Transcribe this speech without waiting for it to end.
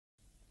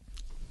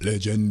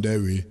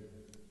Legendary.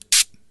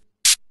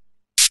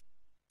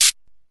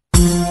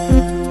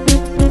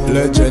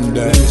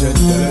 Legendary.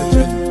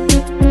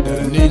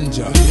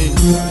 Ninja.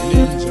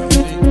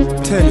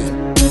 Tell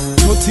it.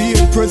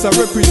 48 press I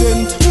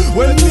represent.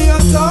 When me a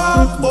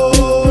talk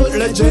about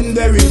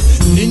legendary,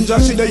 Ninja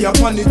she dey up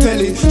on the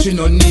telly. She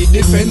no need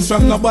defense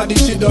from nobody.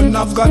 She don't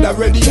have God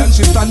already, and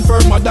she stand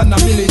firmer than a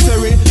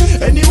military.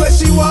 Anyway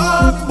she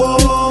walk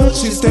bold,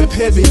 she step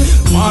heavy.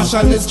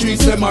 Marshal the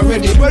streets them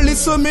already. Well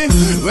listen me,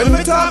 when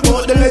we talk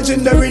about the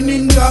legendary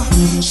Ninja,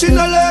 she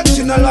no leg,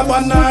 she no lab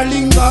and her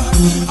linger.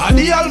 And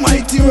the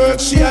almighty work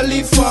she a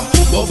live for,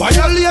 but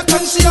violate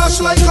and she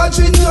ash like a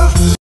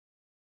ginger.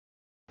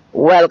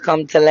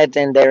 Welcome to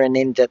Legendary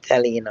Ninja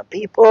telling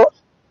people.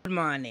 Good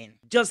morning.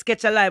 Just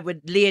Catch Alive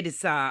with Lady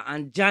Saw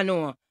and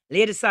Jano.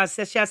 Lady Saw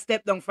says she has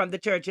stepped down from the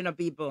church,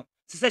 people.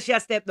 She says she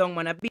has stepped down,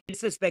 man. A big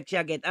disrespect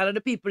she get. All of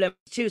the people that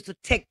choose to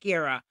take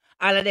care of,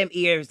 all of them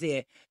ears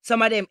there.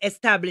 Some of them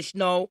established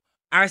now,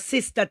 our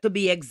sister to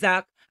be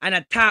exact, and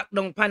attack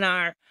down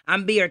Panar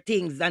and bear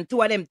things. And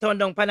two of them turned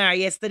down Panar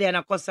yesterday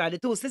and cuss her. The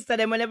two sisters,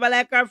 them never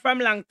like her from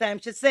long time.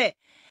 She say,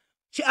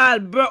 she all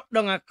broke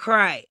down and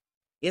cry.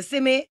 You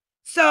see me?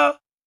 So,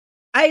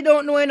 I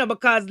don't know,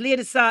 because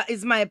Lady Saw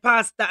is my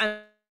pastor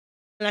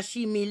and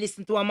she me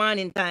listen to a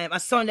morning time, a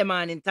Sunday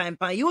morning time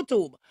on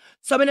YouTube.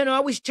 So, I don't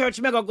know which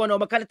church me go now,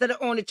 because it's the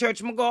only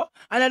church me go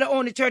and the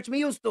only church me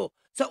used to.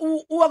 So,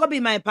 who going to be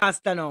my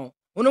pastor now?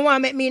 Who don't want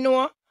to make me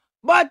know?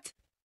 But,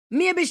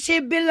 maybe she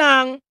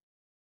belong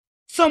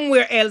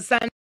somewhere else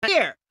and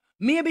here.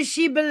 Maybe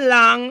she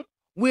belong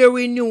where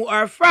we knew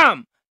her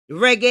from.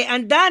 Reggae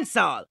and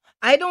dancehall.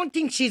 I don't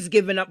think she's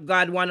given up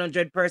God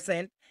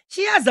 100%.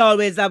 She has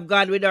always have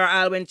God with her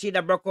all when she da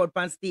broke out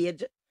on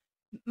stage.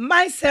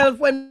 Myself,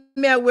 when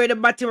me I wear the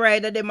body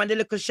rider, them and the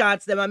little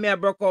shorts, them and me I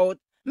broke out,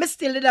 me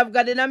still did have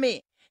God in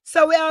me.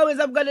 So we always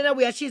have God in her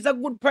way. She's a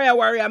good prayer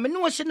warrior. I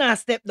know she not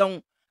step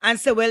down and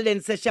say, well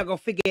then, say she go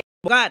forget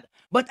God.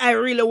 But I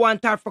really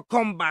want her to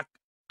come back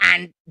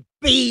and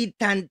beat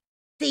and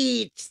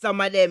teach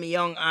some of them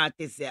young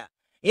artists here.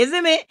 You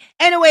see me?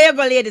 Anyway, you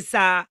go, Lady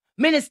Saw,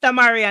 Minister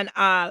Marion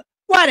Hall,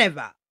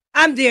 whatever.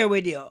 I'm there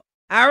with you. All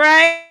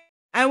right?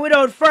 And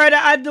without further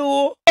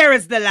ado, here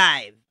is the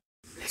live.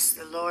 Bless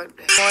the Lord.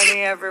 Good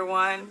morning,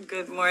 everyone.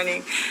 Good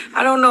morning.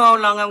 I don't know how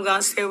long I'm going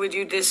to stay with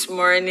you this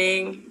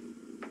morning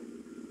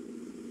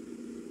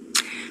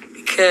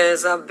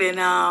because I've been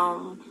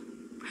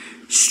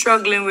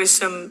struggling with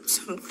some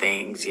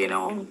things,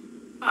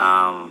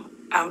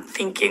 I'm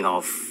thinking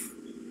of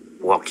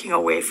walking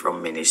away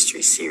from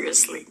ministry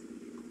seriously.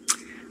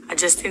 I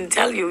just didn't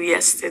tell you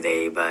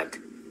yesterday, but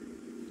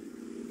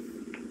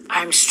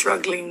I'm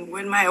struggling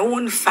when my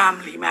own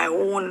family, my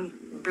own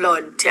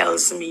blood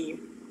tells me,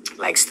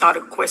 start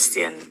a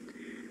question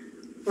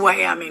who I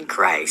am in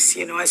Christ.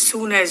 As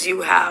soon as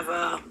you have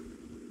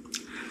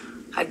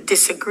a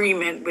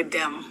disagreement with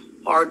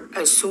them, or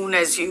as soon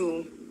as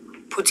you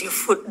put your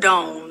foot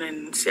down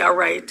and say, all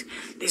right,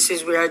 this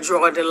is where I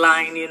draw the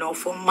line,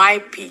 for my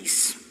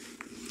peace,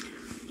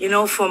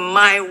 for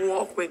my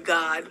walk with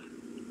God.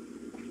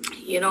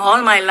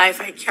 All my life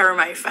I carry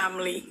my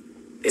family.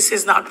 This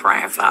is not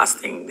prayer and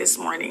fasting this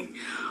morning.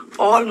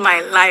 All my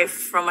life,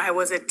 from I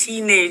was a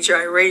teenager,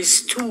 I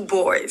raised two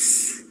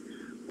boys,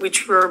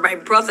 which were my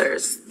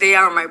brothers. They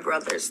are my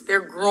brothers.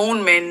 They're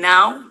grown men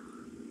now.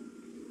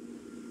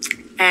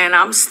 And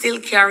I'm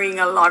still carrying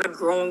a lot of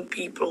grown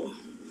people.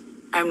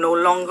 I'm no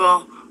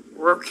longer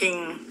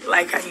working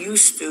like I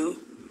used to,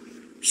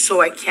 so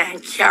I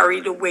can't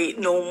carry the weight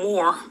no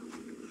more.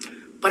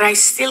 But I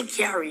still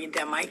carry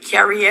them. I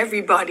carry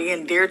everybody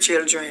and their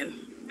children.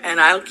 And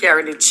I'll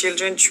carry the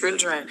children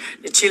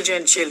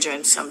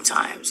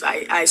sometimes.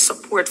 I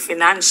support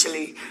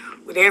financially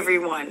with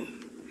everyone.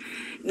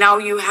 Now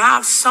you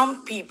have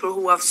some people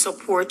who have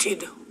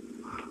supported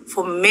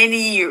for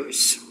many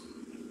years.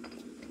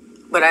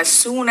 But as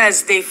soon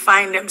as they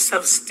find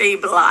themselves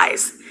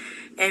stabilized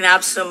and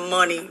have some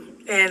money,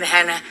 and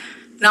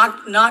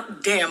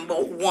not them,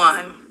 but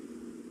one,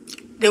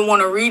 they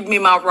want to read me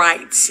my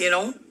rights,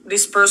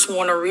 This person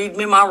want to read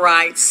me my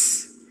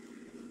rights.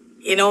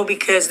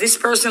 Because this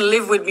person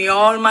lived with me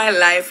all my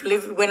life.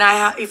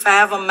 If I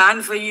have a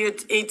man for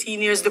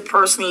 18 years, the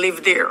person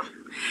lived there.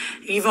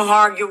 Even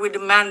argue with the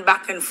man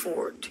back and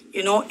forth.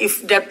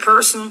 If that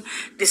person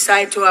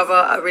decide to have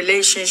a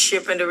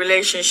relationship and the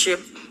relationship,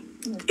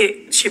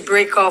 she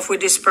break off with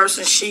this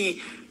person,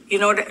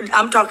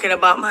 I'm talking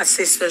about my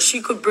sister.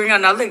 She could bring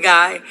another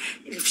guy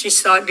if she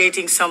start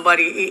dating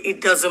somebody.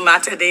 It doesn't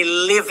matter. They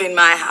live in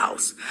my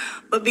house.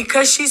 But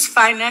because she's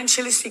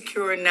financially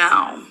secure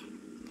now,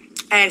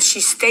 and she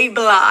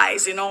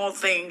stabilized in all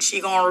things,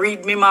 she gonna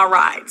read me my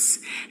rights,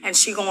 and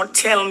she gonna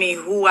tell me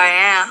who I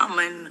am,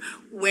 and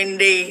when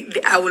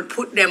I will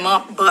put them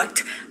up,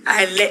 but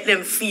I let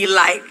them feel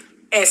like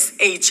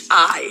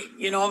SHI,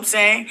 you know what I'm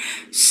saying?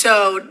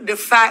 So the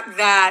fact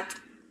that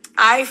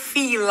I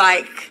feel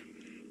like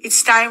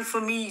it's time for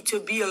me to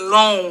be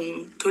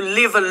alone, to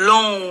live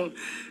alone,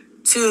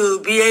 to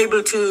be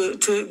able to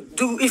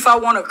do, if I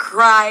want to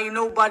cry,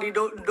 nobody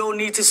don't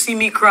need to see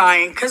me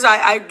crying, because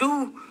I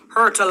do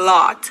hurt a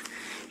lot.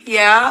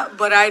 Yeah,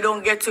 but I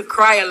don't get to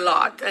cry a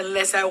lot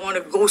unless I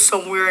want to go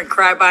somewhere and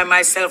cry by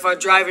myself or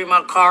drive in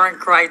my car and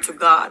cry to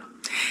God.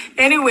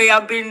 Anyway,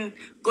 I've been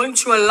going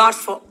through a lot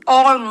for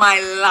all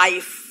my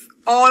life.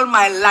 All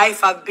my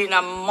life I've been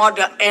a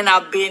mother and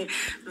I've been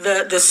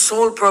the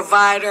sole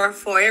provider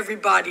for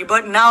everybody.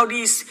 But now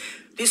this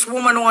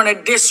woman want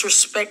to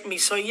disrespect me.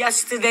 So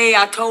yesterday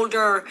I told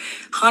her,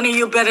 honey,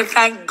 you better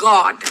thank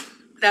God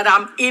that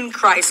I'm in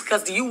Christ,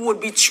 because you would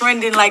be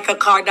trending like a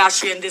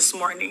Kardashian this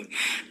morning.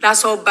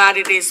 That's how bad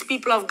it is.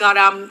 People of God,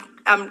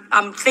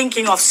 I'm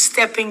thinking of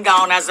stepping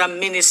down as a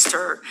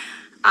minister.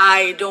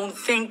 I don't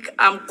think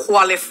I'm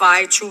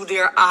qualified through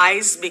their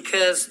eyes,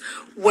 because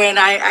when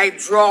I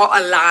draw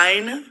a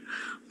line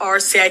or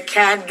say I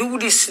can't do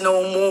this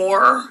no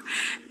more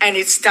and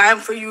it's time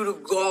for you to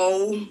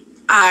go,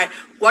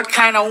 what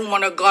kind of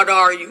woman of God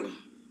are you?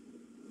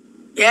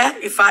 Yeah,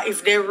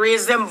 if they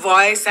raise them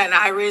voice and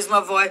I raise my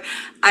voice,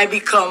 I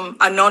become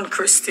a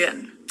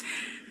non-Christian.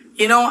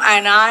 You know,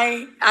 and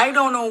I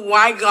don't know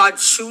why God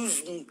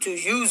choose to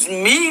use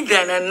me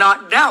then and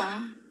not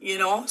them, you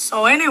know.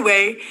 So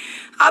anyway,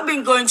 I've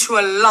been going through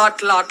a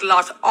lot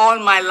all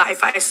my life.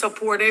 I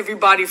support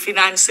everybody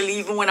financially,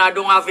 even when I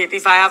don't have it.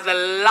 If I have the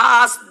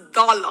last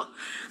dollar,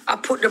 I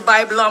put the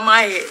Bible on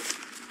my head.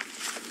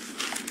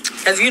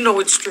 As you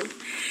know, it's true.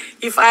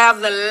 If I have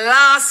the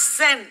last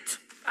cent,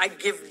 I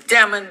give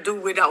them and do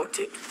without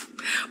it.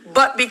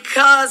 But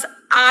because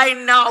I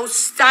now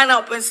stand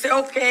up and say,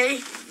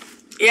 okay,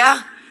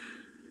 yeah,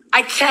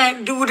 I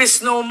can't do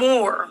this no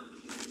more,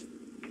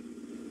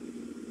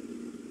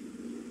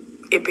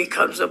 it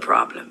becomes a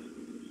problem.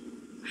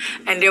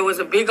 And there was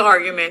a big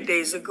argument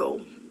days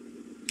ago.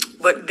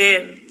 But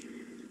then,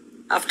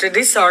 after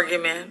this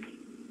argument,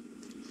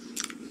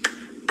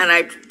 and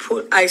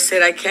I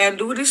said, I can't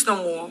do this no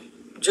more,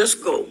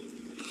 just go.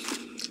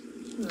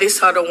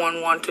 This other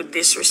one want to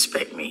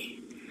disrespect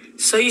me.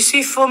 So you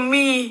see, for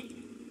me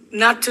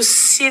not to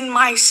sin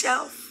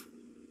myself,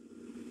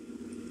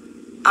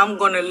 I'm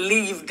going to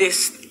leave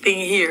this thing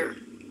here.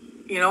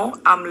 You know,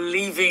 I'm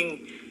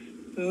leaving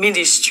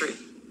ministry.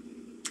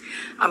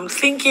 I'm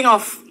thinking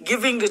of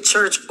giving the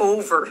church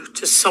over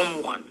to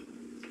someone.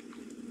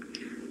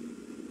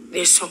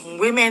 There's some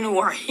women who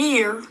are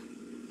here,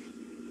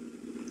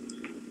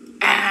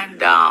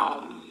 and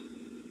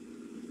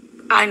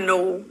I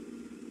know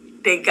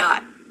they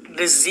got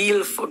the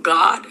zeal for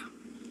God.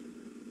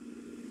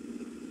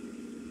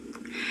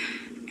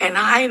 And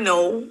I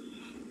know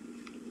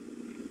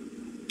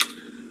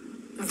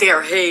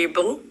they're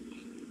able.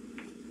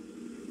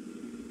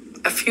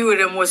 A few of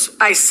them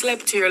I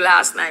slept here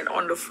last night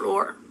on the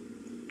floor.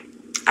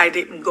 I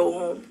didn't go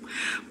home.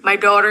 My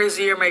daughter is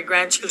here, my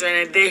grandchildren,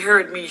 and they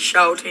heard me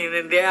shouting,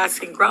 and they're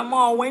asking,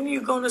 Grandma, when are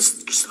you going to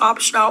stop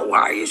shouting? Why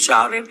are you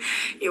shouting?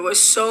 It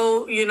was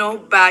so,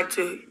 bad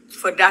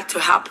for that to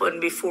happen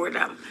before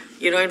them,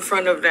 in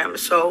front of them.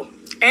 So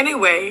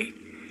anyway,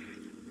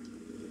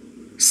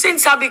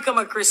 since I become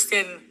a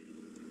Christian,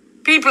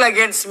 people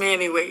against me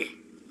anyway.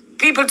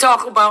 People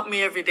talk about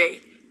me every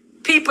day.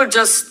 People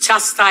just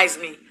chastise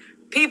me.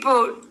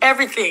 People,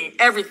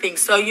 everything.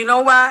 So you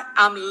know what?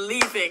 I'm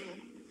leaving.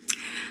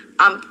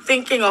 I'm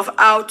thinking of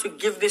how to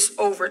give this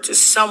over to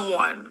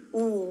someone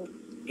who,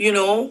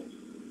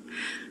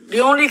 the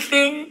only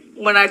thing,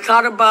 when I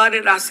thought about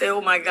it, I said,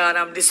 oh my God,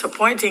 I'm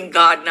disappointing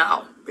God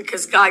now,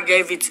 because God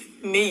gave it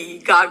to me.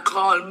 God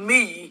called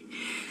me,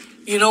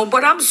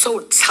 but I'm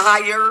so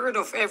tired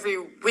of every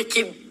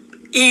wicked,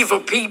 evil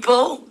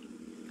people,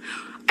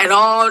 and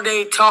all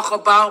they talk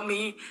about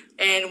me.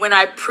 And when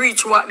I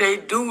preach what they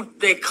do,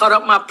 they cut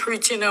up my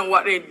preaching and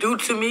what they do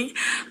to me.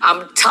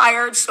 I'm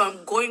tired, so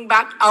I'm going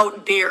back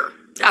out there.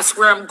 That's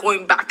where I'm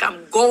going back.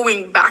 I'm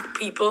going back,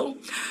 people.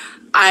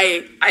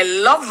 I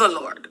love the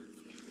Lord.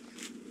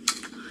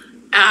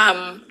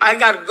 I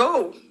got to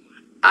go.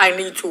 I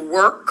need to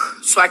work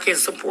so I can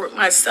support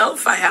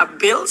myself. I have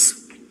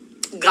bills.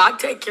 God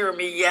take care of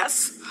me,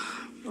 yes.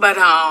 But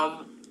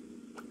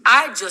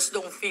I just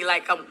don't feel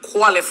like I'm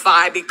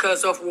qualified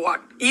because of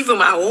what? Even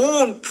my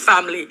own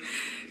family,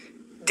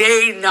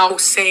 they now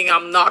saying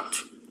I'm not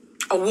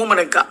a woman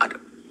of God.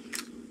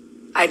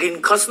 I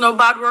didn't cuss no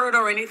bad word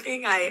or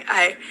anything.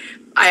 I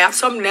have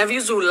some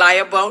nephews who lie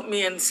about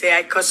me and say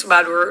I cuss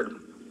bad word.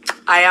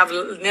 I have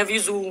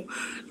nephews who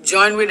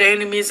join with the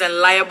enemies and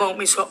lie about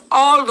me. So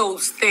all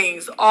those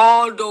things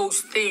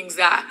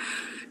that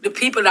the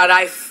people that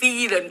I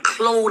feed and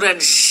clothe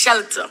and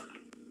shelter,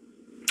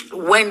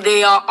 when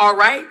they are all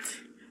right,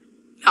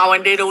 now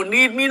when they don't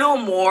need me no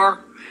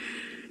more,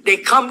 they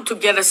come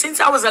together. Since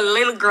I was a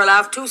little girl, I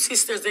have two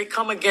sisters, they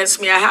come against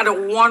me. I had a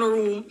one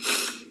room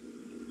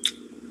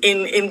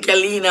in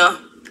Galena,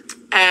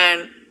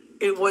 and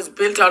it was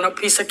built on a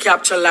piece of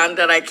capture land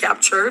that I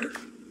captured.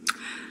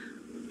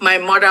 My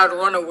mother had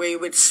run away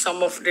with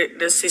some of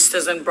the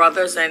sisters and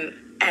brothers, and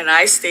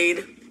I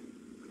stayed.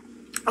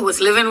 I was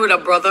living with a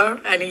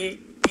brother, and he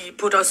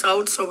put us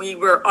out. So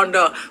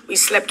we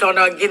slept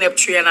under a guinea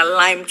tree and a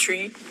lime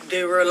tree.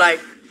 They were like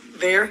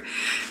there.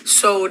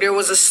 So there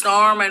was a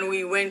storm,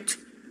 and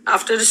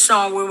after the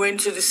storm, we went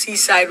to the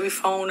seaside. We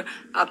found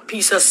a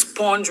piece of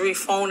sponge. We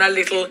found a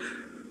little,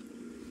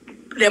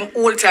 them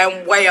old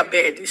time wire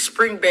bed,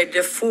 spring bed.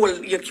 They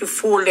fold, you can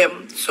fold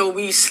them. So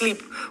we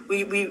sleep.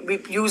 We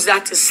use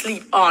that to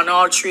sleep on,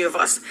 all three of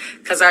us,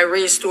 because I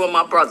raised two of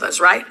my brothers,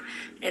 right?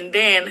 And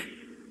then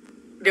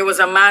there was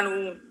a man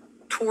who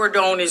tore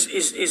down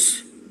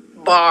his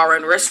bar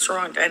and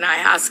restaurant, and I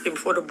asked him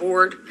for the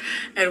board,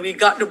 and we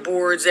got the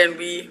boards, and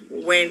we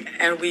went,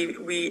 and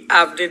we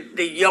have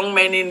the young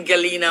men in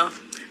Galena.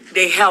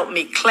 They helped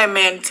me,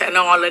 Clement and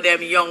all of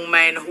them young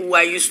men who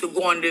I used to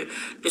go on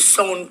the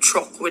sound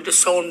truck with the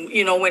sound,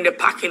 you know, when they're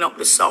packing up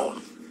the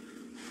sound.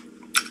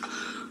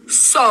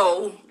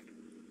 So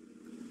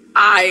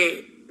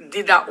I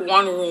did that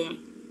one room.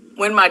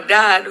 When my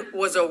dad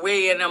was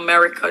away in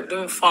America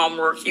doing farm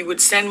work, he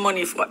would send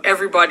money for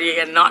everybody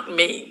and not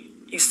me.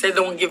 He said,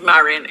 don't give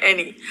Marion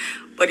any,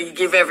 but he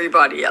give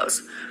everybody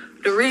else.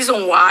 The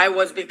reason why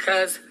was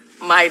because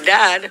my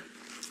dad,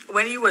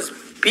 when he was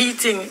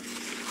beating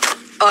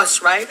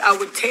us, right, I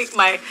would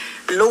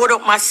load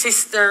up my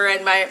sister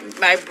and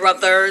my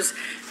brothers,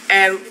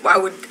 and I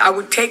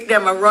would take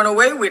them and run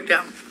away with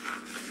them.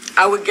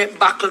 I would get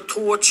buckle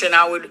torch, and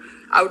I would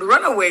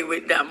run away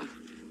with them.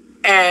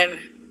 And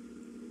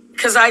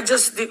because I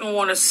just didn't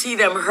want to see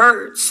them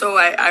hurt. So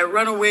I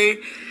run away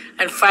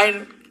and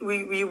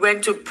we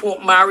went to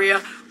Port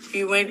Maria.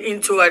 We went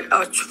into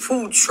a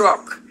food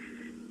truck,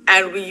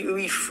 and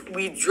we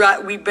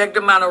begged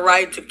the man a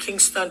ride to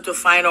Kingston to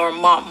find our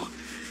mom.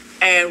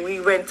 And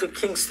we went to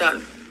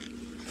Kingston.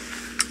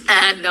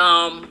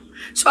 And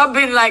so I've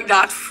been like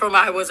that from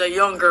I was a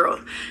young girl.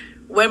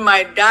 When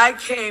my dad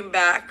came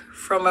back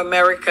from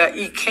America,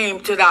 he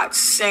came to that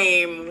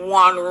same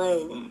one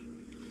room.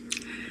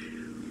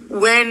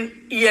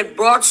 When he had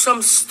brought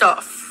some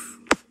stuff,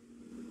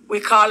 we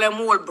call them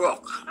old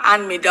broke,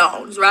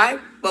 hand-me-downs, right?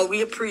 But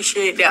we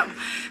appreciate them.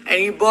 And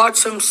he bought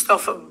some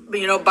stuff,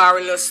 you know,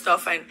 barrel of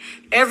stuff, and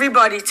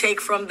everybody take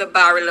from the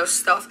barrel of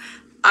stuff.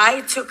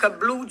 I took a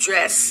blue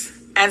dress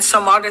and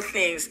some other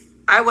things.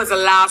 I was the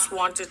last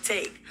one to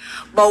take.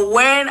 But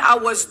when I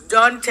was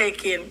done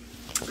taking,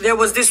 there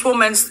was this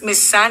woman,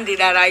 Miss Sandy,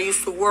 that I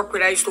used to work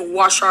with. I used to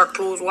wash her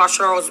clothes, wash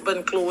her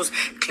husband's clothes,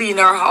 clean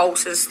her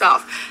house and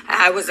stuff.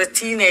 I was a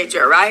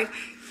teenager, right?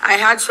 I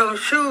had some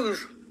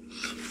shoes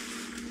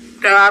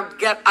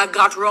that I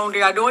got around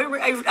there. I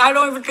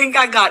don't even think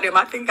I got them.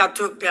 I think I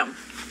took them.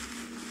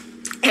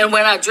 And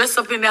when I dressed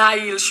up in the high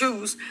heel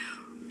shoes,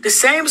 the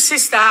same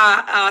sister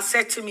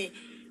said to me,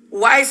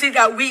 "Why is it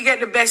that we get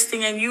the best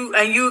thing and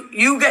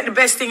you get the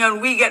best thing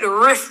and we get the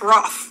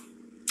riff-raff?"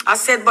 I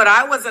said, "But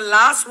I was the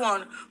last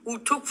one who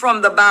took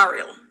from the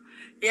barrel."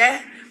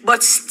 Yeah?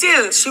 But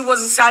still, she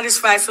wasn't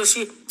satisfied. So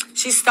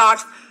she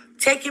started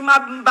taking my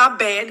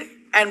bed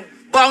and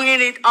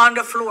banging it on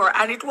the floor.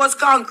 And it was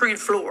concrete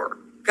floor.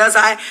 Because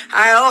I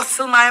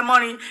hustle my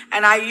money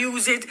and I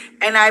use it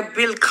and I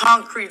build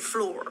concrete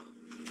floor.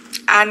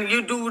 And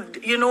you do,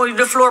 you know,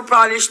 the floor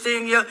polish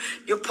thing,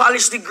 you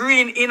polish the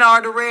green in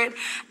or the red.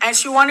 And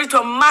she wanted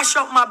to mash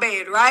up my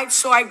bed, right?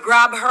 So I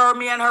grabbed her,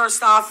 me and her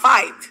start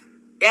fight.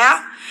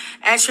 Yeah?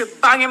 And she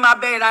banging my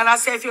bed. And I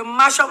said, "If you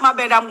mash up my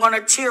bed, I'm going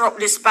to tear up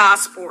this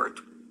passport."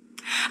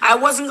 I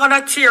wasn't going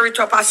to tear it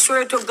up. I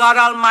swear to God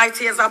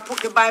Almighty, as I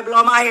put the Bible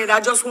on my head, I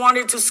just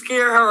wanted to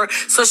scare her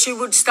so she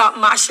would stop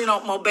mashing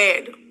up my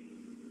bed.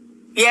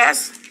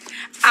 Yes?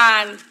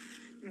 And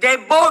they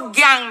both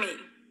gang me.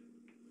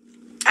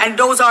 And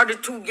those are the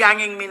two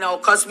ganging me now.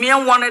 Because me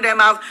and one of them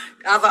have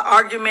an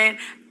argument.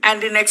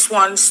 And the next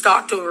one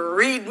start to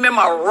read me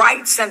my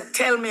rights and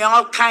tell me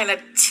all kind of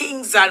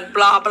things and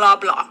blah, blah,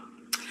 blah.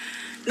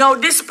 Now,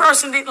 this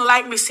person didn't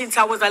like me since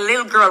I was a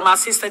little girl. My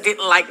sister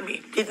didn't like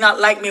me. Did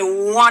not like me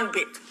one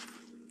bit.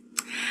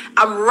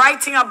 I'm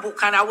writing a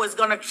book and I was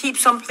going to keep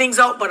some things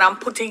out, but I'm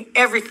putting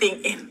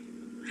everything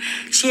in.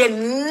 She had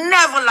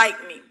never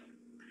liked me.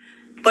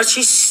 But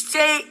she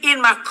stayed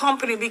in my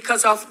company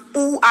because of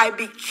who I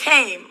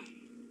became.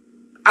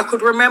 I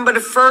could remember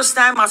the first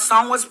time my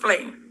song was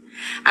playing.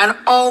 And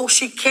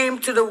she came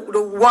to the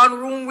one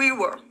room we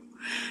were.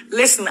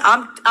 Listen,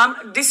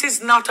 this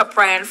is not a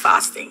prayer and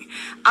fasting.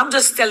 I'm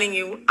just telling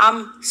you,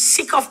 I'm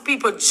sick of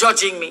people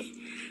judging me.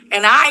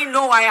 And I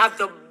know I have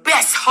the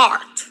best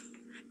heart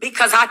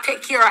because I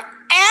take care of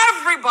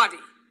everybody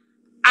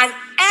and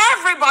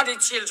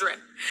everybody's children.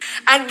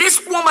 And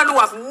this woman who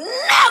have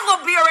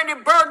never bear any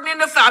burden in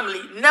the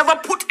family, never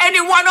put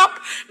anyone up,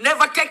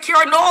 never take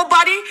care of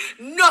nobody,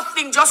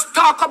 nothing, just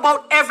talk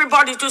about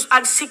everybody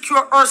and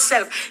secure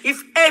herself.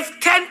 If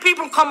 10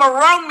 people come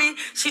around me,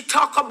 she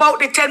talk about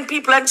the 10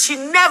 people and she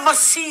never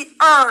see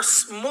her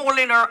mole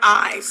in her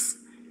eyes.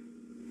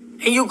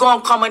 And you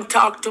gonna come and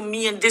talk to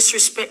me and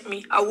disrespect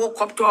me. I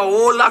woke up to a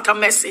whole lot of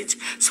message,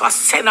 so I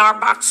sent her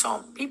back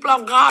some. People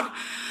of God,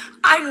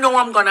 I know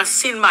I'm gonna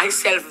sin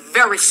myself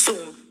very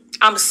soon.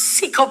 I'm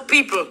sick of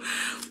people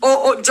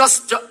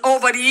just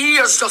over the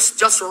years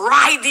just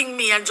riding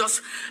me and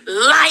just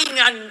lying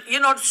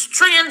and,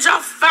 stranger,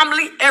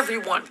 family,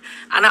 everyone.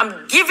 And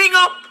I'm giving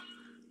up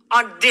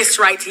on this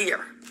right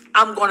here.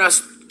 I'm going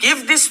to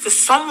give this to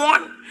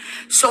someone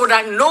so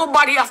that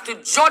nobody have to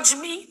judge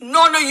me.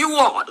 None of you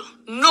all.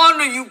 None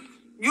of you.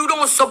 You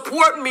don't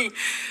support me.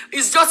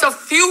 It's just a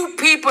few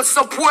people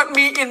support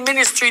me in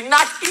ministry.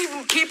 Not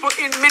even people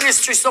in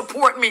ministry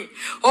support me.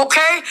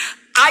 Okay?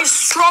 I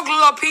struggle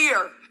up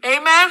here.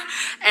 Amen?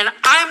 And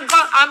I'm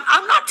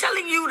not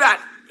telling you that.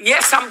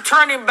 Yes, I'm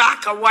turning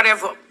back or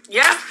whatever.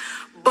 Yeah?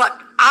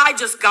 But I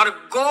just gotta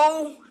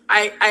go.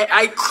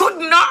 I could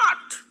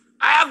not.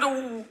 I have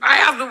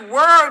the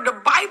word, the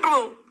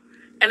Bible,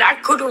 and I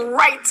couldn't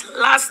write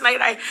last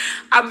night.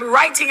 I'm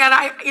writing and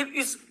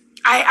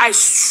I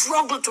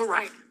struggle to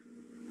write.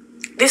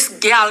 This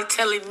gal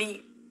telling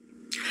me,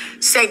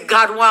 say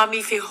God want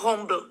me to be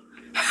humble.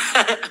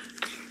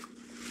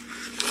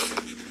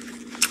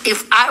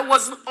 If I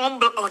wasn't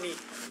humble, honey,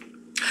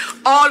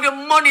 all the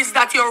monies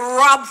that you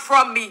robbed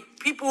from me,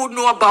 people would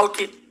know about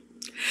it.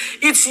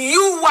 It's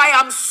you why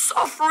I'm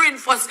suffering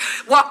for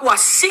what was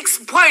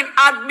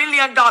 $6.8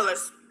 million.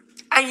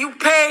 And you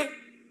pay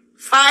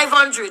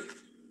 500.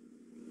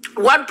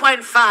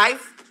 1.5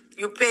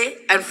 you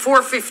pay and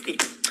 450.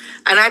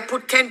 And I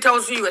put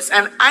 10,000 US.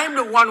 And I'm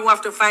the one who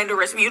have to find the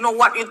rest. You know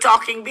what you're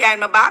talking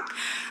behind my back?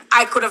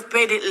 I could have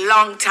paid it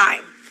long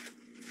time.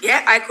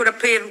 Yeah, I could have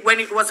paid when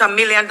it was $1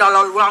 million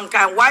long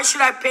time. Why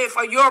should I pay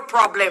for your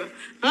problem?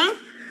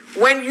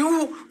 When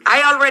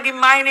I already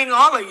mining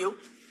all of you.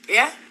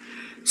 Yeah?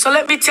 So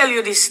let me tell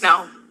you this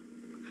now.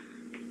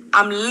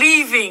 I'm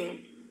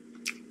leaving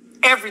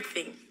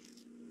everything.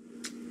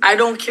 I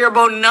don't care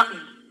about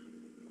nothing.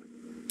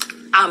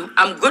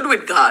 I'm good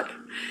with God.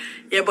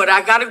 Yeah, but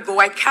I gotta go.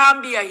 I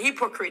can't be a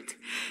hypocrite.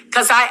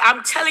 Because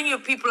I'm telling you,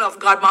 people of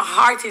God, my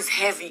heart is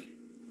heavy.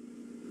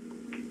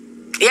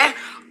 Yeah?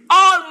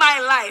 All my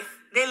life,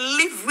 they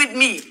live with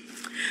me.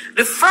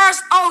 The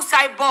first house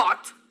I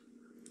bought,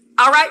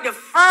 all right, the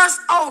first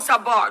house I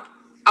bought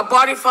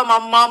it for my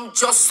mom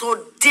just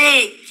so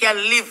they can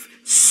live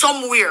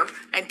somewhere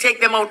and take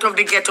them out of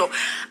the ghetto.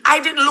 I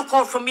didn't look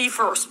out for me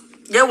first.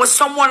 There was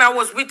someone I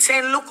was with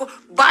saying, look,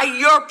 buy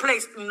your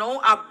place.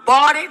 No, I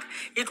bought it.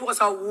 It was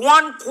a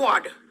 1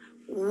 quad,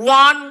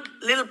 one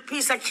little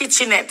piece of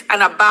kitchenette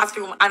and a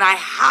bathroom. And I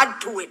had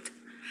to it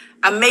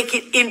and make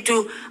it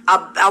into a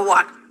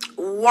what?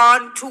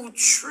 1, 2,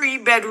 3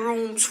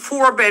 bedrooms,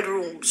 4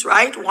 bedrooms,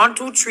 right? 1,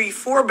 2, 3,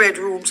 4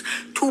 bedrooms,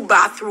 2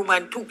 bathroom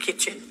and 2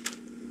 kitchen.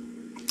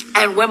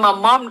 And when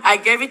I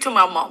gave it to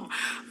my mom.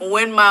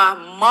 When my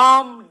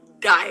mom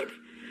died,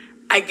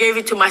 I gave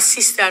it to my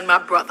sister and my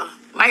brother.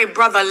 My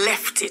brother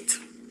left it.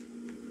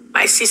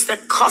 My sister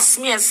cussed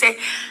me and said,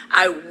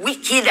 I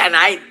wicked and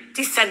I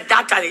this and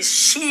that and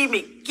she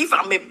me give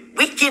me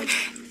wicked.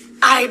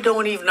 I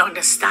don't even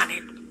understand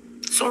it.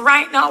 So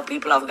right now,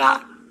 people of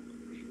God,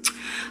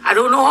 I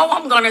don't know how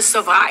I'm going to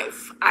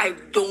survive. I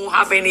don't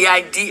have any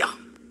idea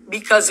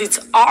because it's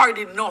hard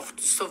enough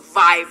to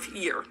survive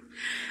here.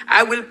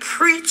 I will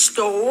preach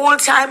the whole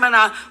time and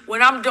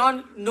when I'm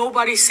done,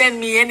 nobody send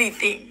me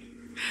anything.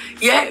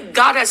 Yeah,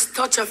 God has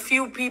touched a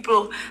few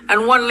people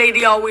and one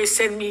lady always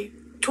send me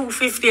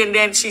 $250 and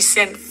then she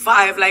sent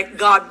 5, like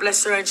God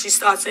bless her, and she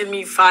starts sending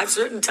me 5.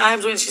 Certain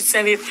times when she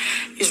send it,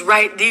 it's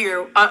right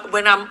there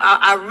when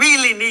I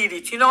really need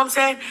it. You know what I'm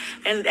saying?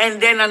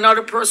 And then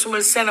another person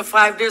will send a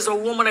 5. There's a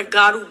woman of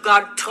God who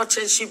God touched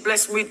and she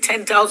blessed me with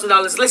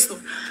 $10,000.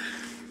 Listen,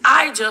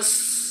 I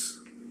just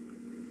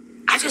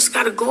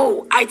gotta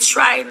go. I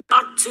tried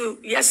not to.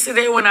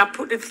 Yesterday when I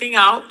put the thing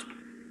out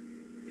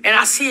and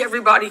I see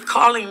everybody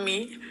calling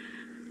me,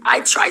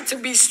 I tried to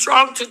be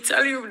strong to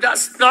tell you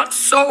that's not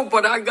so,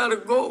 but I gotta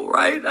go,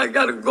 right? I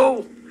gotta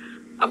go.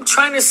 I'm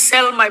trying to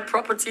sell my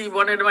property,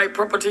 one of my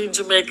property in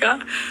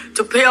Jamaica,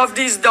 to pay off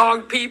these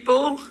dog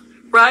people,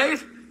 right?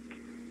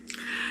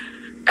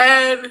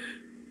 And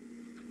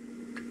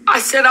I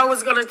said I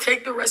was gonna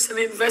take the rest and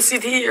invest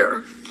it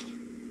here.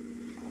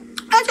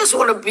 I just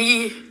want to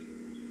be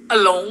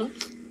alone.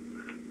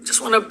 Just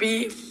want to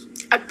be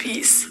at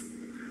peace.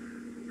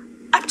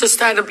 I'm just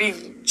tired of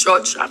being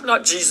judged. I'm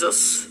not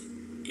Jesus,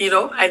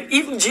 and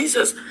even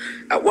Jesus,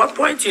 at one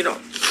point,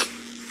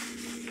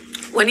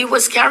 when he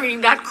was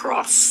carrying that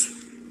cross,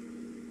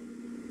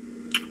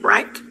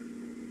 right?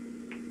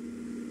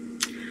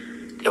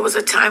 There was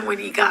a time when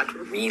he got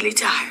really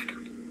tired.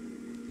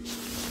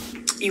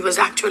 He was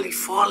actually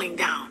falling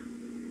down.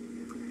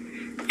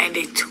 And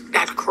they took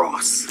that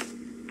cross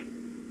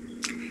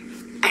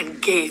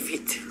and gave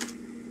it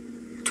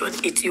to an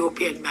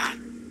Ethiopian man.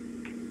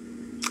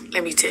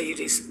 Let me tell you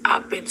this.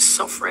 I've been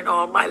suffering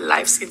all my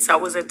life since I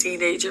was a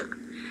teenager.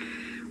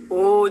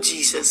 Oh,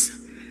 Jesus.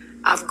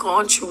 I've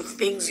gone through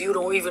things you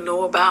don't even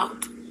know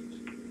about.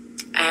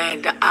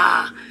 And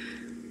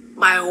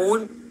my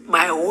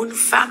own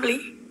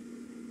family,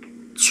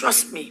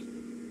 trust me,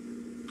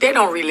 they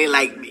don't really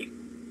like me.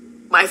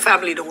 My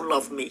family don't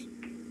love me.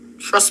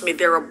 Trust me,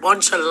 they're a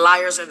bunch of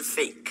liars and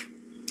fake.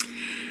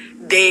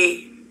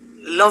 They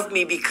love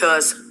me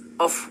because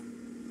of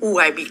who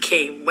I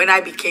became. When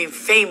I became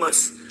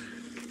famous,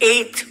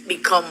 it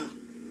become,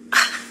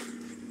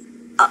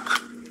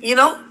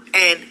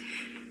 and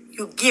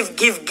you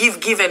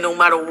give, and no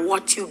matter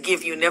what you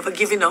give, you never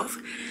give enough.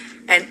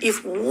 And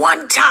if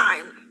one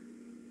time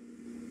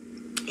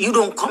you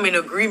don't come in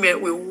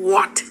agreement with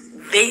what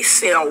they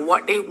say or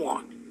what they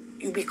want,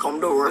 you become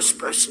the worst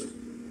person.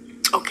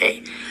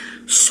 Okay?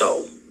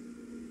 So,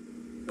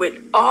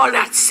 with all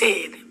that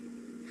said,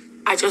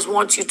 I just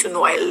want you to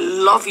know I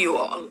love you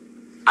all.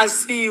 I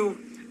see you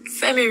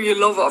sending you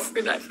love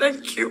offering. I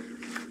thank you.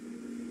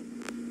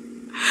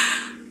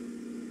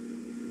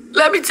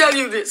 Let me tell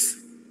you this.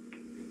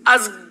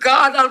 As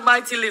God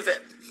Almighty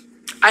liveth,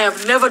 I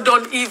have never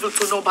done evil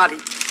to nobody.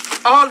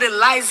 All the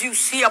lies you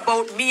see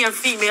about me and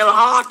female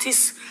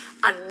artists,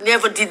 I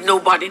never did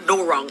nobody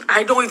no wrong.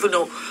 I don't even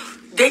know.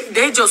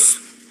 They just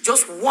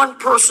one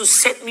person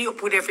set me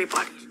up with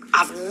everybody.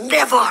 I've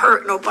never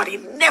hurt nobody,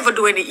 never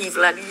do any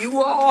evil. And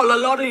you all, a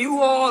lot of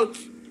you all,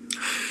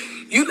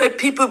 you let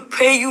people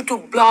pay you to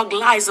blog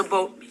lies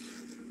about me.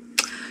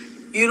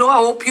 I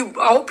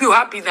hope you're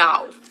happy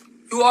now.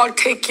 You all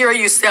take care of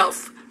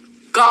yourself.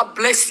 God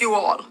bless you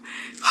all.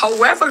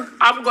 However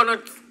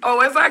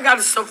I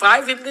gotta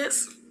survive in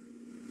this,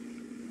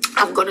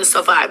 I'm gonna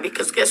survive,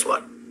 because guess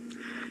what?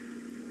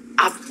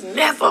 I've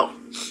never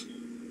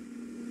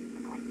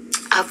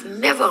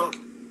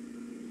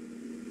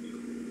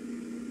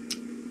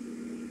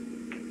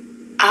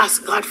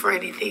asked God for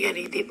anything and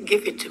he didn't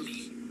give it to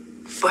me.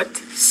 But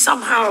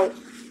somehow,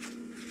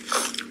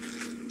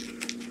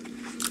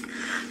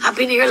 I've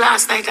been here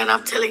last night and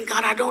I'm telling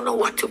God, I don't know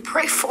what to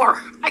pray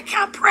for. I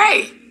can't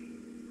pray.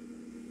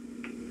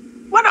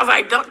 What have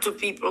I done to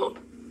people?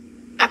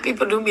 That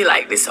people do me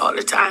like this all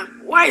the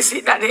time. Why is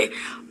it that they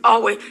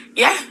always,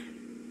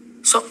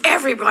 So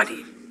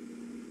everybody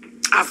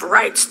have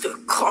rights to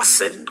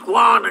cuss and go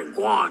on and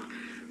go on.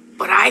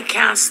 But I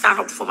can't stand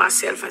up for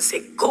myself and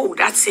say, go,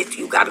 that's it,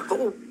 you gotta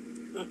go.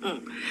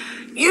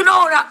 You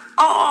know that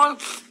all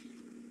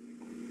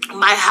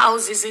my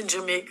houses in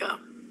Jamaica,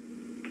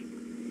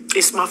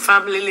 it's my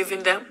family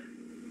living there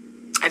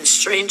and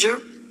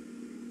stranger.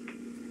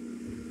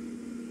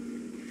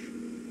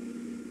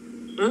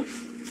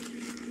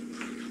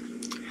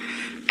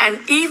 And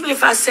even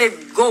if I said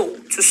go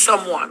to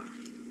someone,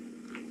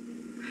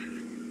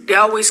 they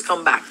always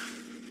come back.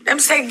 Them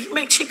say,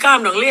 make she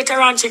calm down. Later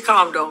on, she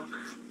calm down.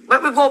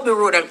 Let me go up the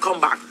road and come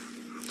back.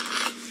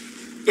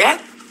 Yeah?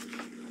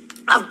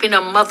 I've been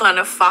a mother and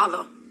a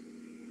father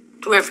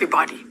to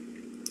everybody.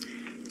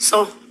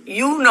 So,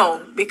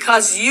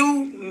 because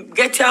you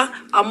get your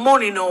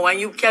money now and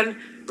you can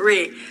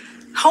pay.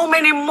 How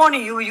many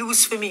money you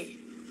use for me?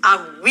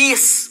 I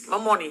waste my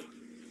money.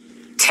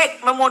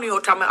 Take my money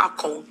out of my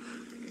account.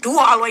 Do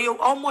all of you,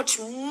 how much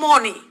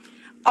money?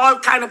 All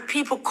kind of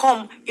people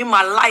come in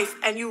my life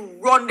and you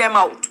run them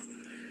out.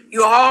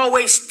 You're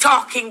always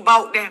talking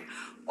about them.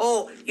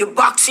 Oh, you're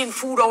boxing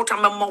food out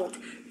of my mouth.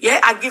 Yeah,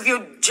 I give you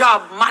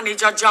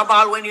manager job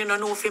all when you don't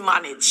know if you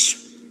manage.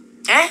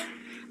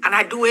 And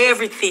I do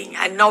everything.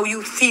 And now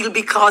you feel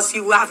because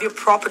you have your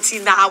property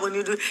now and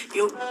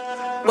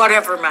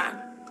whatever, man.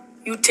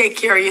 You take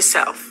care of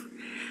yourself.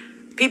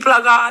 People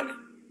of God,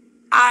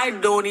 I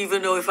don't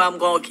even know if I'm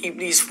going to keep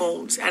these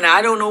phones. And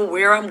I don't know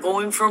where I'm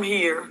going from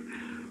here.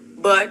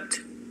 But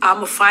I'm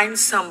going to find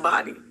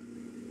somebody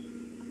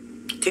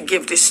to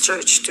give this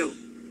church to.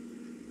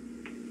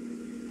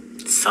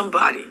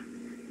 Somebody.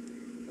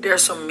 There are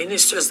some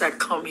ministers that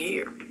come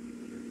here.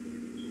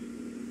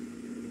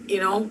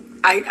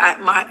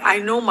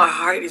 I know my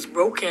heart is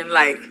broken.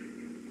 Like,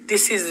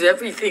 this is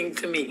everything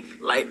to me.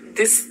 Like,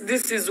 this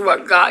is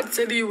what God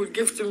said he would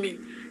give to me.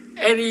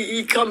 And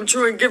he come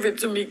true and give it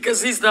to me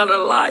because he's not a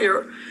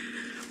liar.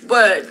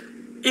 But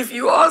if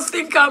you all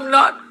think I'm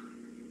not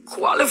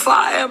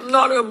qualified,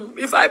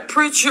 if I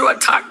preach, you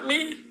attack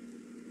me.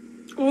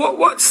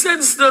 What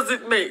sense does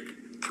it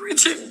make?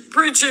 Preaching,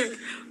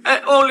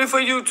 and only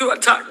for you to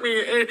attack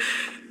me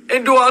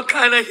and do all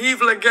kind of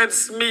evil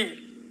against me.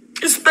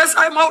 It's best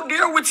I'm out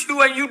there with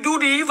you and you do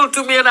the evil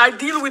to me and I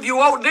deal with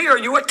you out there.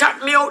 You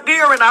attack me out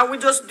there and I will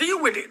just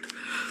deal with it.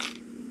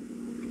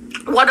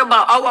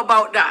 How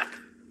about that?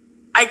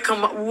 I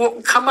come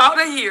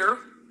out of here,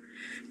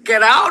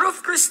 get out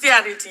of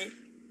Christianity,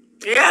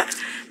 yeah,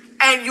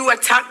 and you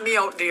attack me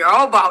out there.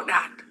 How about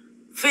that?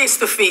 Face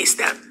to face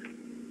then.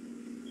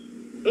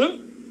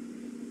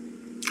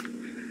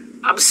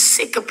 I'm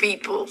sick of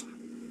people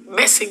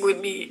messing with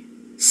me.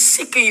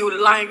 Sick of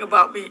you lying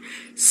about me.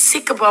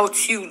 Sick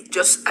about you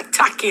just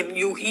attacking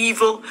you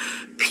evil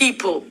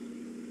people.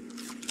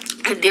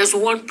 And there's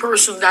one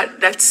person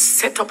that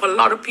set up a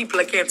lot of people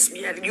against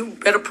me. And you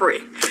better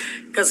pray.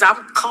 Because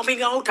I'm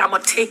coming out. I'm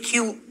going to take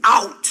you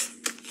out.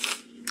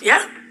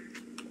 Yeah?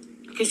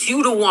 Because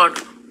you the one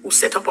who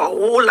set up a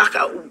whole lot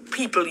of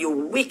people.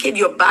 You're wicked.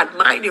 You're bad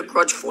mind. You're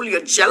grudgeful.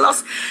 You're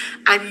jealous.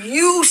 And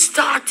you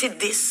started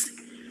this.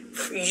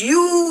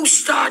 You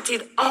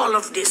started all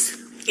of this.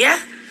 Yeah?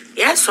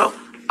 Yeah, so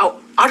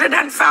other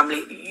than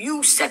family,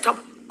 you set up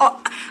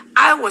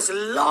I was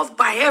loved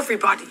by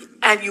everybody.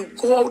 And you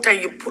go out and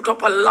you put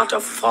up a lot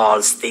of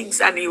false things,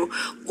 and you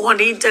go on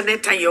the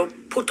internet and you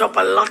put up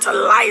a lot of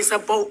lies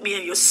about me,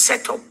 and you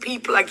set up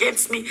people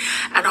against me.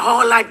 And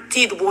all I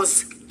did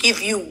was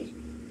give you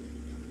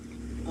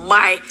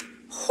my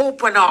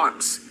open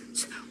arms,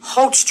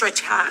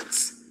 outstretched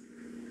hands.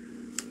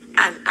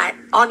 And I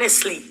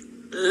honestly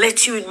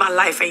let you in my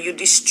life, and you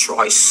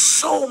destroy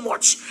so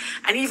much.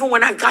 And even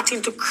when I got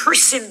into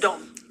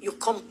Christendom, you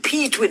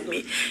compete with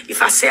me.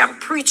 If I say I'm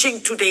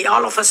preaching today,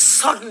 all of a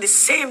sudden, the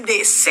same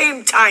day,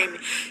 same time,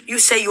 you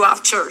say you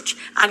have church,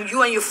 and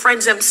you and your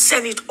friends them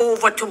send it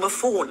over to my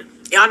phone.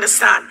 You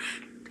understand?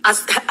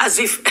 As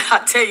if, I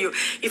tell you,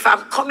 if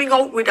I'm coming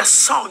out with a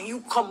song,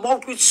 you come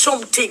out with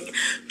something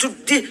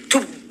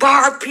to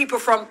bar people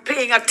from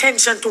paying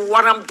attention to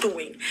what I'm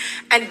doing.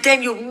 And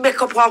then you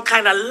make up all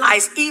kind of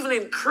lies. Even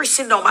in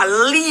Christendom, I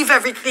leave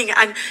everything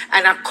and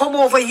I come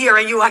over here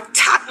and you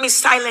attack me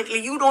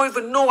silently. You don't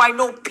even know I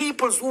know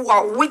people who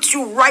are with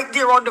you right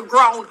there on the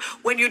ground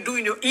when you're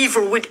doing your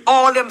evil with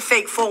all them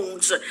fake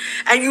phones.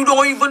 And you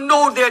don't even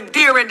know they're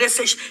there, and they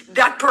say,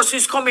 that person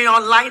is coming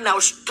online now,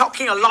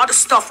 talking a lot of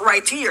stuff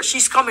right here.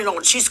 She's coming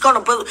on. She's gonna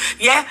build,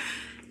 yeah.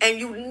 And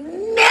you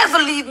never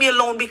leave me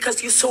alone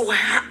because you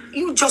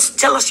just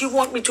jealous. You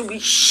want me to be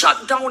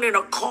shut down in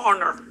a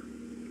corner.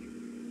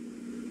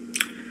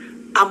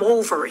 I'm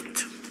over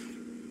it.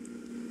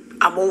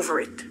 I'm over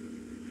it.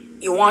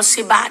 You want to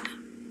see bad?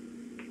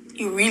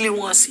 You really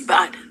want to see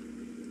bad?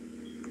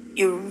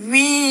 You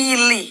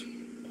really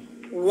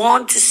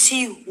want to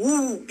see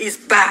who is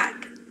bad?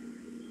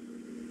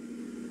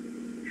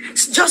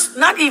 It's just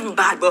not even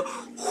bad, but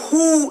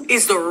who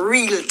is the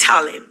real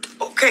talent?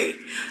 Okay,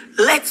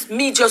 let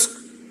me just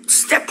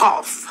step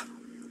off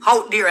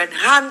out there and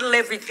handle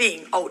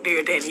everything out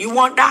there then. You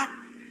want that?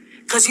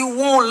 Because you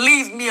won't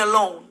leave me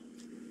alone.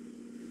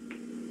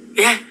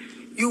 Yeah,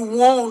 you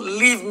won't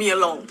leave me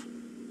alone.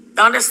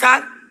 You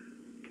understand?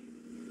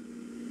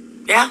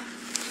 Yeah?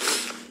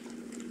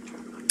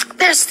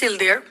 They're still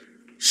there.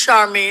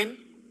 Charmaine.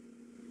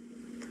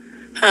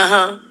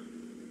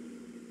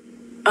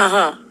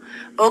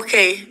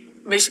 Okay.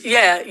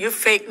 Yeah, your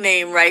fake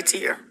name right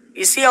here.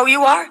 You see how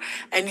you are?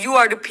 And you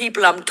are the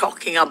people I'm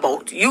talking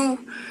about.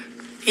 You,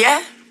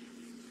 yeah?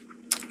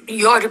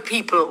 You're the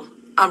people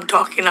I'm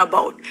talking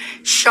about.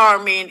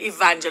 Charmaine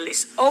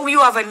Evangelist. Oh, you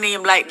have a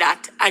name like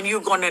that, and you're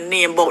going to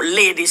name about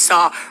Lady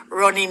Saw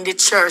running the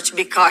church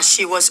because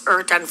she was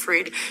hurt and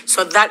freed.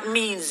 So that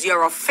means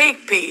you're a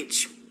fake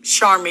page,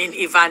 Charmaine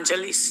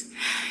Evangelist.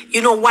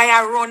 You know why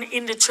I run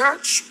in the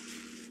church?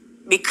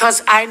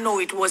 Because I know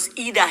it was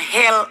either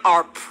hell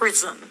or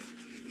prison.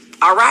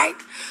 All right?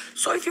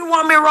 So if you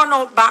want me to run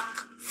out back,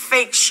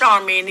 fake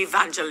Charmaine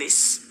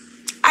Evangelist,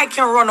 I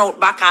can run out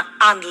back and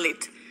handle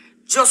it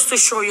just to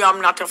show you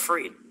I'm not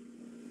afraid.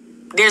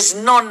 There's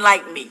none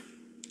like me.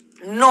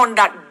 None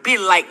that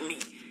build like me.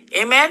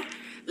 Amen?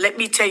 Let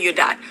me tell you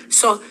that.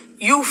 So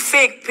you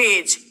fake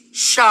page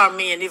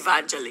Charmaine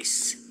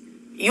Evangelist.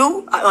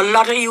 You, a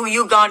lot of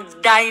you gonna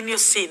die in your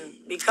sin.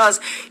 Because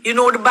you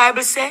know what the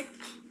Bible said?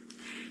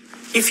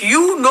 If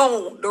you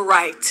know the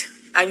right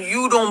and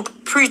you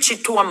don't preach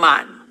it to a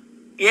man,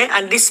 yeah,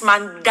 and this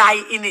man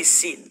die in his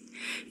sin,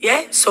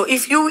 yeah, so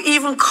if you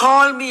even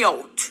call me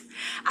out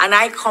and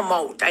I come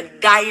out and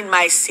die in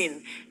my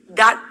sin,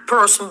 that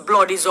person's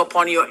blood is up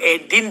on your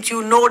head. Didn't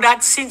you know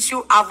that since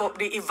you have up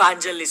the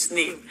evangelist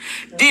name?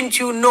 Didn't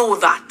you know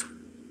that?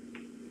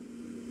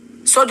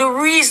 So the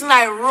reason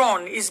I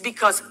run is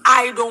because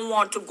I don't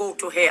want to go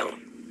to hell.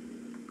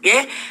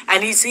 Yeah,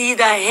 and it's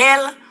either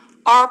hell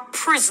or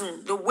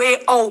prison, the way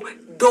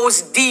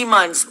those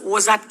demons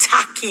was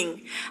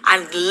attacking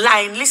and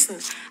lying. Listen,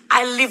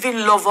 I live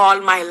in love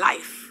all my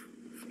life.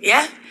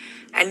 Yeah?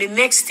 And the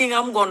next thing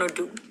I'm going to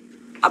do,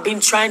 I've been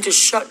trying to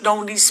shut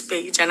down this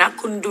page and I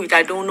couldn't do it.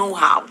 I don't know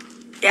how.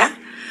 Yeah?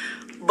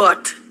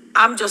 But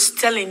I'm just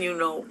telling you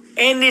now,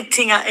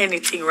 anything or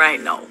anything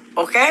right now.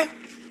 Okay?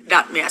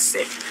 That may I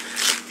say.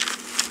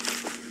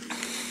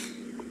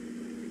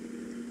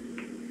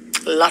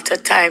 A lot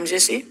of times, you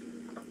see,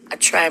 I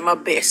try my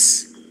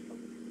best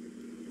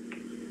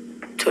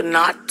to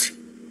not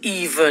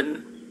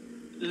even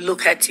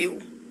look at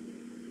you.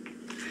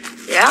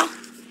 Yeah?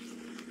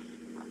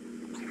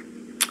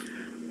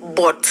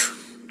 But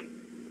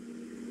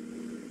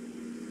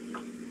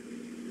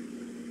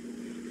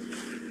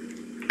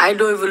I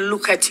don't even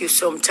look at you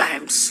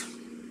sometimes.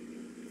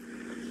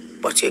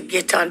 But you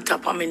get on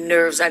top of my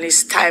nerves and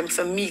it's time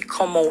for me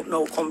come out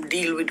now, come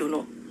deal with you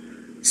now.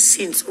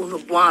 Since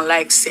you go on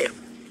like say.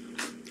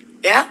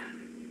 Yeah?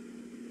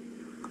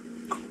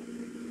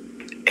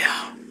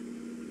 Yeah.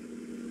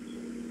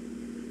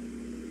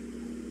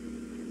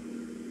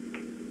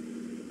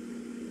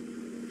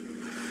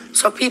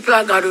 So people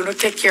are going to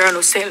take care of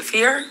themselves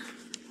here.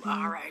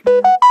 All right.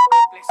 Bless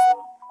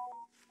you.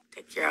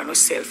 Take care of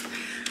yourself.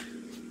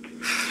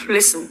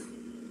 Listen,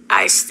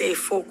 I stay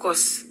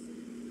focused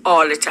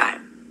all the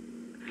time.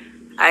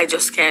 I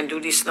just can't do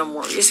this no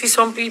more. You see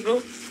some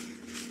people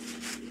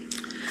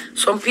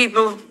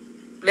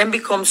them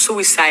become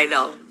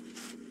suicidal.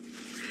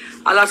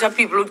 A lot of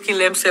people would kill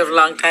themselves a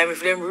long time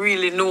if they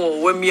really know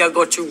when me I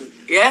got you.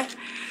 Yeah?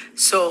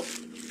 So,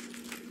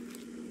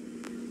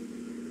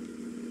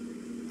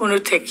 want to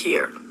take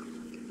care.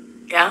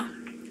 Yeah?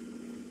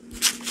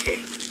 Okay.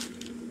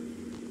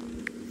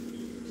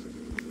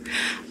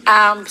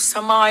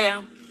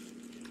 Samaya,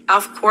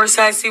 of course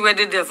I see what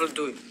the devil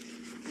doing.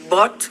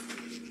 But,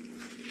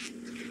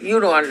 you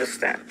don't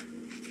understand.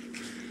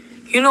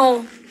 You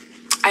know,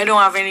 I don't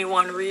have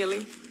anyone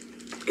really.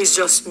 It's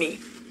just me.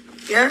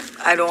 Yeah?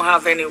 I don't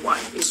have anyone.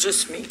 It's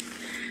just me.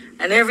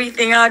 And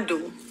everything I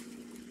do,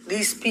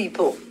 these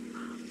people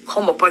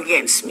come up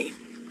against me.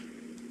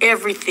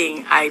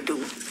 Everything I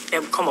do,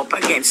 them come up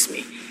against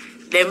me.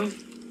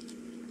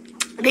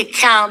 They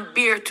can't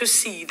bear to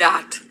see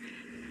that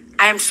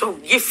I'm so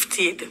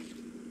gifted.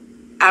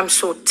 I'm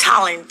so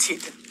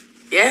talented.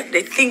 Yeah?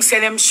 They think say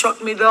them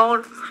shut me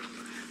down.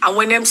 And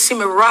when them see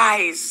me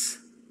rise,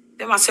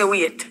 they must say,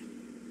 wait.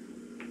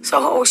 So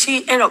how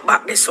she end up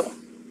back this so?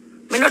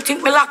 Me not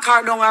think me lock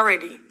her down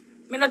already.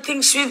 Me not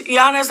think she, you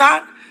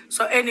understand?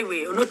 So anyway,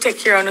 you know, take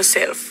care of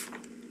yourself.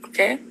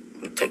 Okay?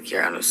 You take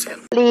care of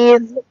yourself.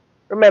 Please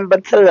remember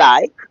to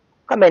like,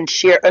 comment,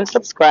 share, and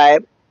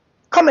subscribe.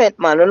 Comment,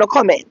 man, no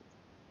comment.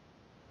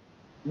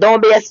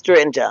 Don't be a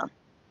stranger.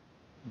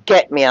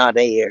 Get me out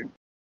of here.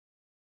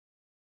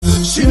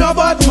 She no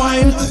bad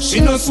mind, she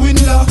no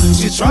swindler.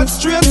 She trot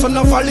straight, so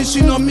no folly,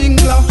 she no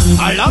mingler.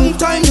 A long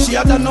time she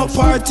had enough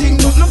parting.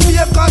 Not no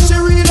fear, cause she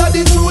real of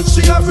the truth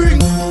she a bring.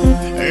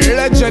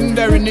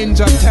 Legendary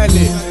ninja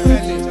telly.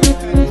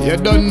 You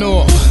don't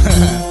know.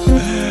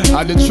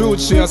 And the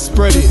truth she a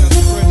spread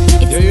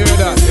it. You hear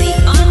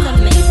that?